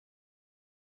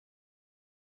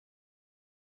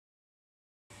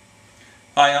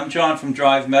Hi, I'm John from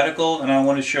Drive Medical, and I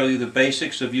want to show you the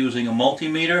basics of using a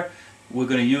multimeter. We're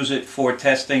going to use it for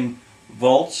testing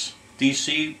volts,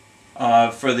 DC,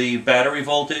 for the battery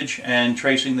voltage and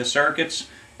tracing the circuits,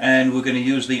 and we're going to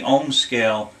use the ohm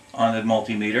scale on the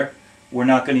multimeter. We're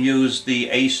not going to use the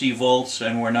AC volts,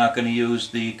 and we're not going to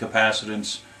use the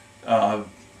capacitance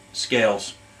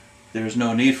scales. There's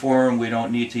no need for them. We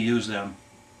don't need to use them.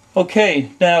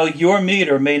 Okay, now your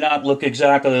meter may not look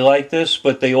exactly like this,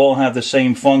 but they all have the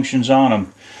same functions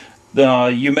on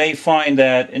them. You may find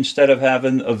that instead of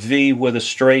having a V with a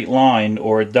straight line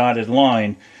or a dotted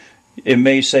line, it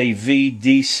may say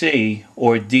VDC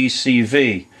or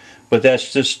DCV, but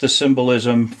that's just the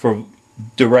symbolism for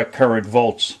direct current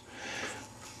volts.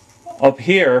 Up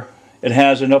here, it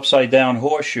has an upside down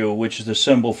horseshoe, which is the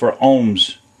symbol for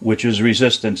ohms, which is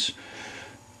resistance.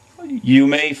 You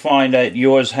may find that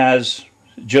yours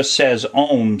just says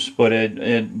ohms, but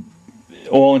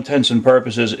all intents and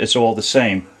purposes, it's all the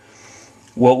same.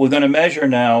 What we're going to measure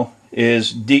now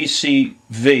is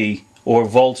DCV, or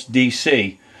volts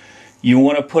DC. You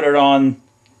want to put it on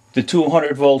the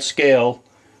 200 volt scale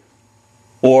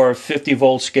or 50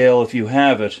 volt scale if you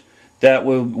have it. That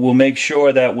will make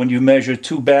sure that when you measure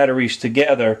two batteries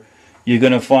together, you're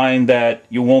going to find that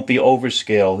you won't be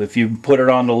overscaled. If you put it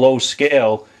on the low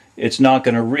scale, it's not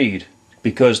going to read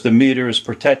because the meter is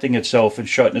protecting itself and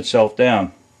shutting itself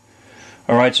down.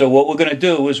 Alright, so what we're going to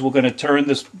do is we're going to turn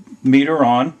this meter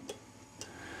on,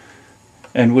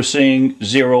 and we're seeing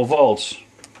 0 volts.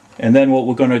 And then what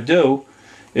we're going to do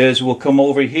is we'll come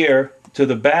over here to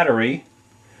the battery,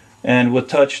 and we'll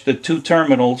touch the two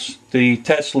terminals, the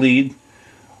test lead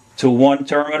to one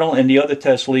terminal and the other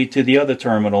test lead to the other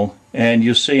terminal, and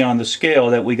you'll see on the scale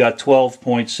that we got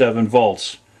 12.7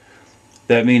 volts.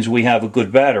 That means we have a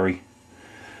good battery.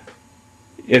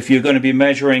 If you're going to be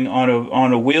measuring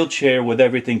on a wheelchair with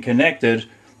everything connected,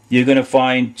 you're going to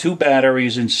find two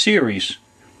batteries in series,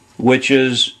 which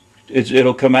is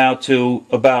it'll come out to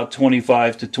about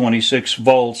 25 to 26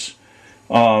 volts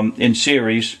in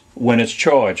series when it's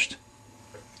charged.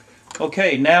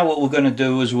 Okay, now what we're going to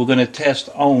do is we're going to test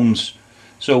ohms.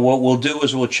 So what we'll do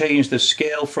is we'll change the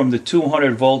scale from the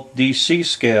 200 volt DC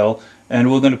scale, and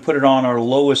we're going to put it on our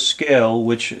lowest scale,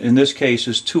 which in this case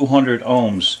is 200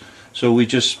 ohms. So we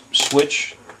just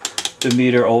switch the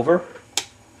meter over,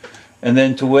 and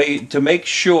then to make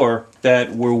sure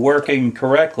that we're working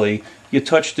correctly, you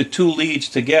touch the two leads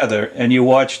together and you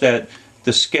watch that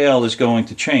the scale is going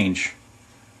to change.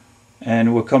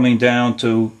 And we're coming down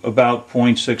to about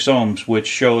 0.6 ohms, which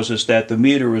shows us that the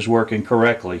meter is working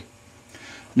correctly.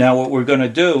 Now what we're going to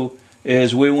do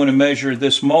is we want to measure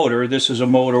this motor. This is a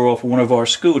motor off one of our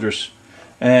scooters,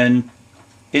 and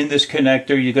in this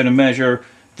connector you're going to measure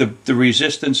the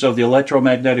resistance of the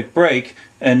electromagnetic brake,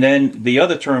 and then the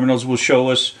other terminals will show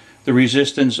us the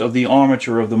resistance of the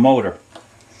armature of the motor.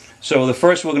 So the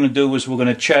first we're going to do is we're going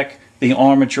to check the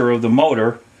armature of the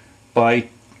motor by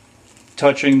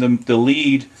touching the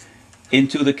lead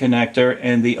into the connector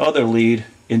and the other lead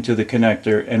into the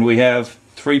connector, and we have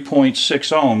 3.6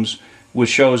 ohms, which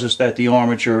shows us that the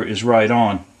armature is right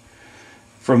on.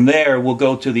 From there we'll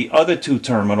go to the other two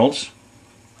terminals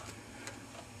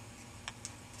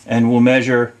and we'll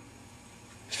measure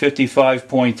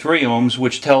 55.3 ohms,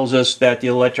 which tells us that the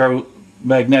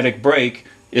electromagnetic brake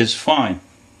is fine.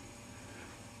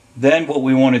 Then what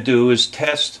we want to do is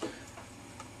test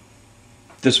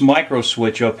this micro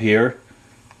switch up here,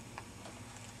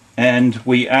 and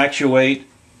we actuate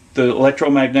the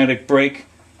electromagnetic brake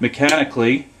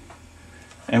mechanically,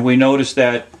 and we notice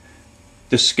that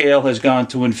the scale has gone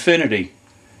to infinity,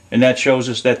 and that shows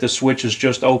us that the switch is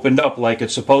just opened up like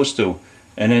it's supposed to.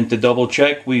 And then to double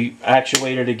check, we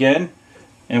actuate it again,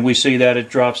 and we see that it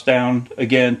drops down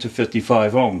again to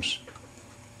 55 ohms.